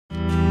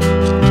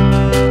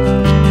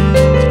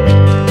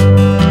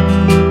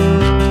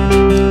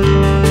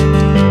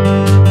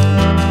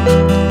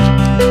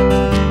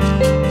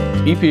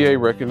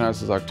EPA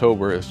recognizes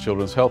October as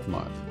Children's Health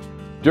Month.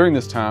 During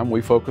this time,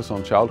 we focus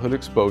on childhood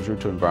exposure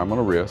to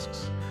environmental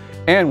risks,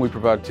 and we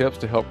provide tips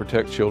to help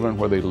protect children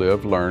where they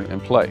live, learn, and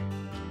play.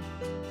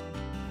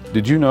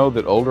 Did you know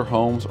that older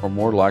homes are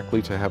more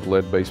likely to have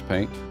lead-based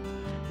paint?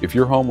 If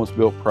your home was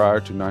built prior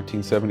to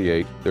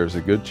 1978, there's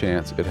a good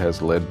chance it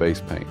has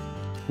lead-based paint.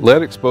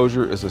 Lead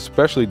exposure is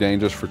especially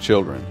dangerous for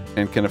children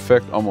and can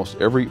affect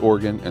almost every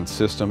organ and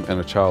system in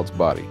a child's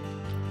body.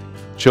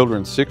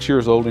 Children 6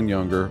 years old and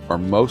younger are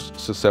most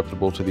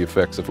susceptible to the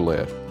effects of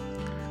lead.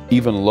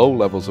 Even low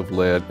levels of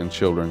lead in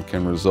children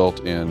can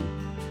result in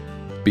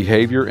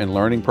behavior and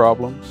learning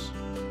problems,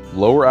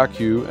 lower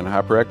IQ and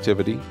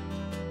hyperactivity,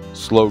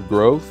 slowed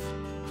growth,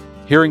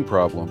 hearing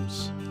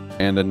problems,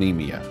 and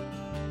anemia.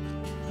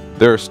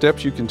 There are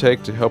steps you can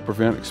take to help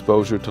prevent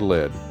exposure to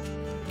lead.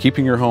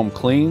 Keeping your home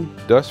clean,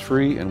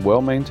 dust-free, and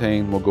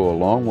well-maintained will go a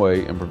long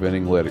way in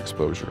preventing lead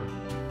exposure.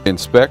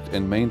 Inspect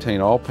and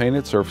maintain all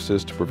painted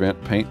surfaces to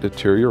prevent paint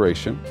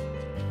deterioration.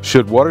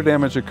 Should water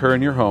damage occur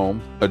in your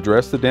home,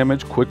 address the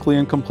damage quickly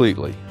and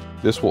completely.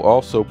 This will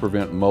also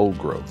prevent mold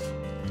growth.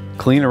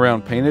 Clean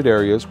around painted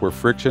areas where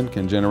friction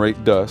can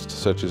generate dust,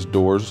 such as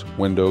doors,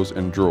 windows,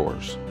 and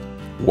drawers.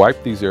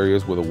 Wipe these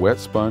areas with a wet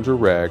sponge or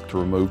rag to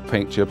remove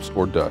paint chips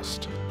or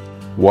dust.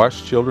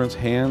 Wash children's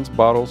hands,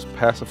 bottles,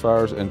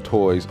 pacifiers, and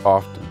toys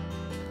often.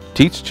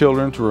 Teach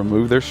children to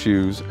remove their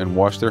shoes and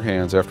wash their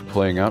hands after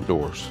playing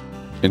outdoors.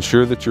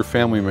 Ensure that your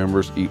family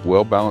members eat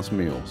well-balanced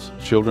meals.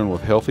 Children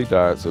with healthy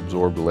diets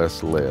absorb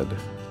less lead.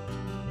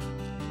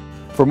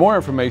 For more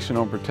information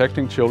on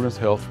protecting children's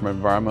health from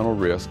environmental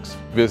risks,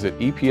 visit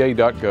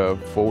epa.gov/lead.